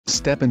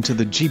step into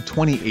the Jeep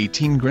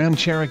 2018 Grand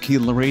Cherokee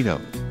Laredo.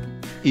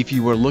 If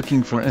you are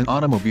looking for an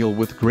automobile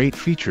with great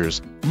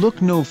features,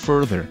 look no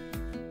further.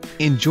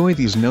 Enjoy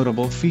these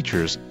notable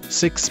features: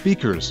 6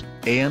 speakers,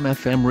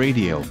 AM/FM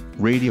radio,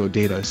 radio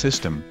data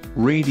system,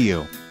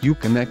 radio,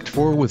 Uconnect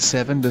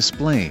 4/7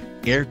 display,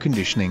 air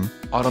conditioning,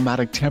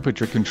 automatic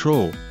temperature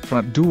control,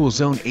 front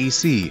dual-zone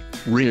AC,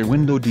 rear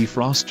window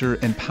defroster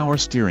and power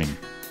steering.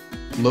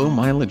 Low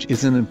mileage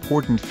is an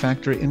important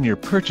factor in your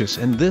purchase,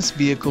 and this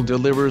vehicle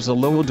delivers a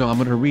low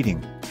odometer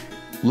reading.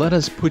 Let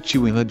us put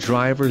you in the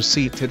driver's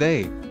seat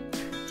today.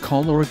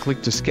 Call or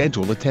click to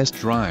schedule a test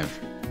drive.